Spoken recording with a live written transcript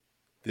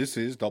This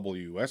is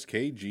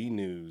WSKG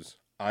News.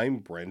 I'm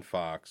Brent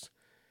Fox.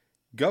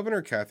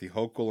 Governor Kathy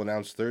Hochul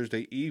announced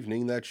Thursday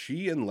evening that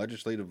she and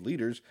legislative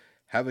leaders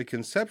have a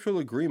conceptual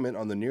agreement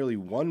on the nearly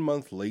 1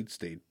 month late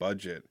state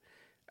budget.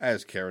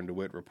 As Karen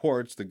DeWitt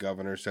reports, the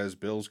governor says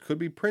bills could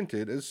be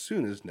printed as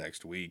soon as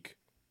next week.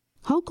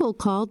 Hochul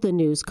called the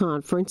news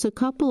conference a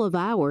couple of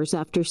hours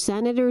after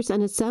senators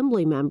and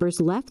assembly members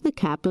left the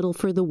Capitol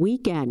for the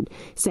weekend,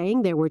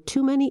 saying there were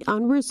too many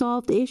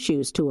unresolved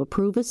issues to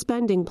approve a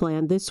spending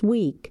plan this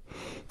week.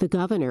 The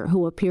governor,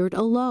 who appeared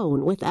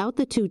alone without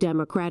the two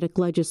Democratic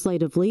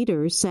legislative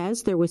leaders,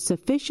 says there was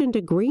sufficient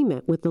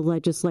agreement with the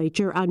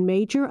legislature on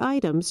major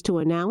items to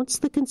announce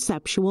the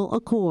conceptual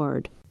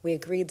accord. We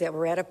agreed that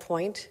we're at a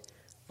point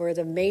where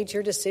the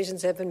major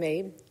decisions have been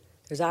made.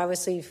 There's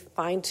obviously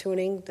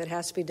fine-tuning that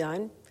has to be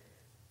done.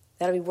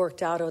 That'll be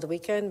worked out over the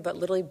weekend, but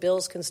literally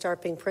bills can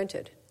start being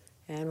printed.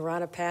 And we're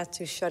on a path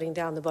to shutting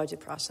down the budget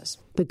process.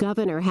 The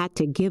governor had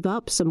to give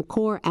up some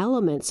core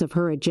elements of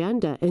her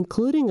agenda,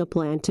 including a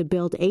plan to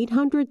build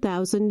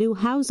 800,000 new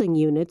housing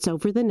units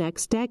over the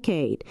next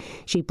decade.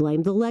 She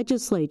blamed the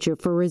legislature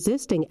for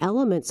resisting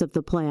elements of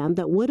the plan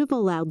that would have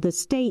allowed the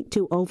state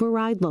to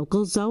override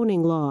local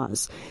zoning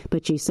laws.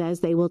 But she says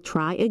they will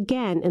try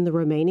again in the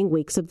remaining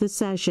weeks of the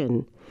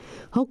session.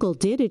 Hochul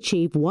did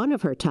achieve one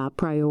of her top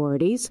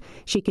priorities.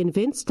 She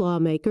convinced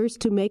lawmakers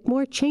to make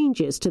more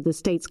changes to the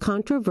state's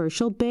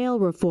controversial bail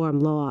reform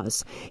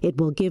laws. It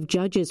will give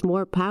judges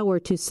more power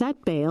to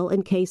set bail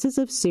in cases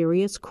of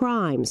serious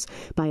crimes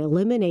by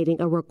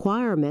eliminating a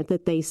requirement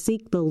that they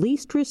seek the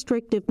least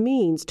restrictive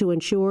means to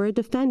ensure a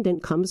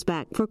defendant comes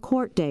back for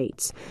court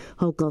dates.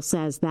 Hochul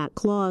says that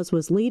clause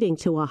was leading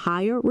to a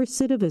higher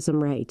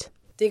recidivism rate.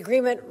 The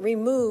agreement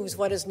removes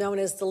what is known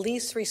as the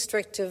least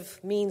restrictive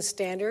means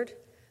standard,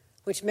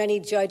 which many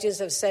judges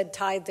have said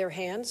tied their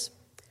hands.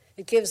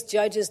 It gives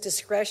judges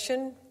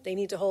discretion. They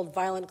need to hold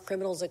violent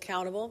criminals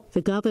accountable.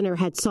 The governor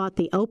had sought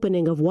the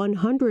opening of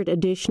 100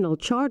 additional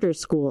charter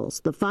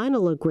schools. The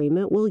final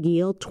agreement will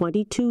yield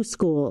 22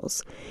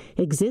 schools.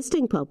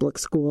 Existing public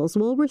schools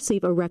will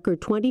receive a record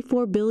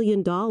 $24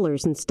 billion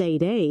in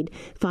state aid,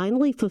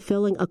 finally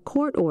fulfilling a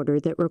court order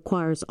that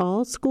requires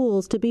all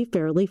schools to be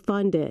fairly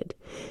funded.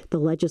 The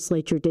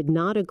legislature did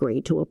not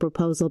agree to a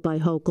proposal by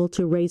Hochul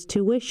to raise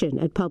tuition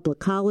at public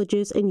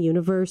colleges and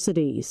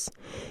universities.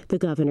 The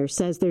governor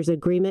says there's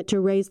agreement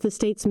to raise the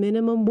state's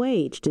minimum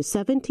wage to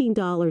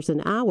 $17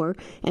 an hour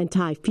and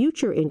tie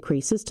future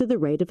increases to the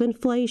rate of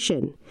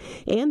inflation.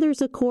 And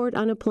there's accord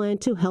on a plan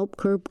to help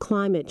curb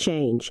climate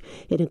change.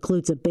 It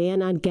includes a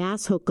ban on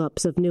gas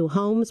hookups of new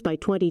homes by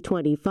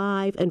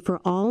 2025 and for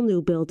all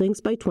new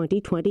buildings by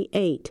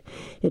 2028.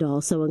 It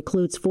also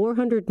includes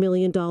 $400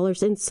 million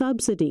in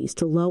subsidies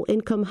to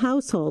low-income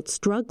households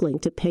struggling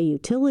to pay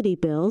utility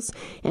bills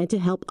and to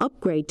help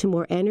upgrade to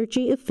more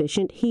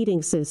energy-efficient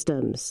heating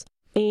systems.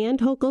 And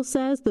Hochul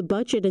says the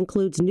budget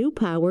includes new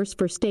powers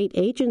for state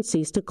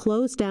agencies to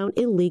close down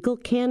illegal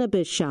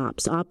cannabis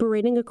shops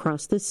operating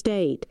across the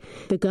state.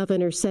 The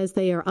governor says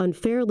they are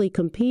unfairly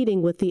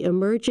competing with the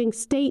emerging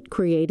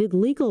state-created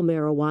legal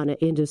marijuana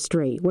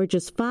industry, where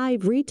just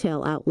 5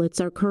 retail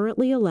outlets are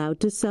currently allowed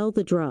to sell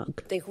the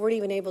drug. They weren't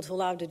even able to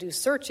allow to do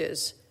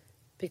searches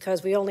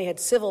because we only had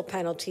civil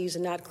penalties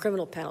and not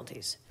criminal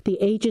penalties. The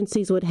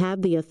agencies would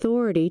have the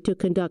authority to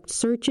conduct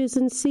searches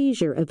and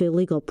seizure of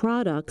illegal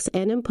products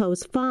and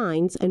impose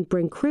fines and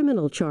bring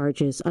criminal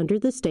charges under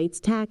the state's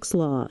tax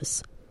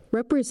laws.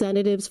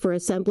 Representatives for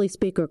Assembly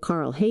Speaker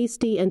Carl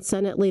Hastie and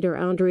Senate Leader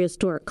Andrea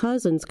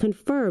Stewart-Cousins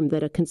confirmed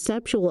that a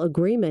conceptual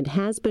agreement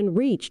has been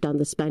reached on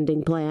the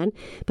spending plan,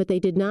 but they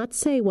did not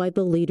say why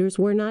the leaders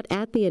were not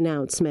at the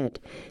announcement.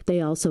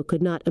 They also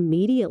could not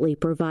immediately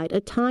provide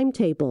a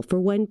timetable for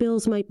when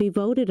bills might be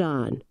voted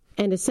on.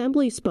 An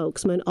Assembly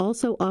spokesman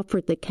also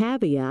offered the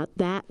caveat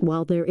that,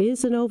 while there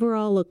is an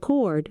overall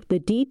accord, the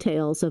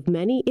details of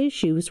many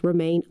issues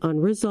remain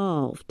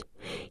unresolved.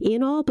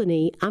 In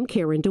Albany, I'm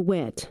Karen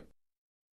DeWitt.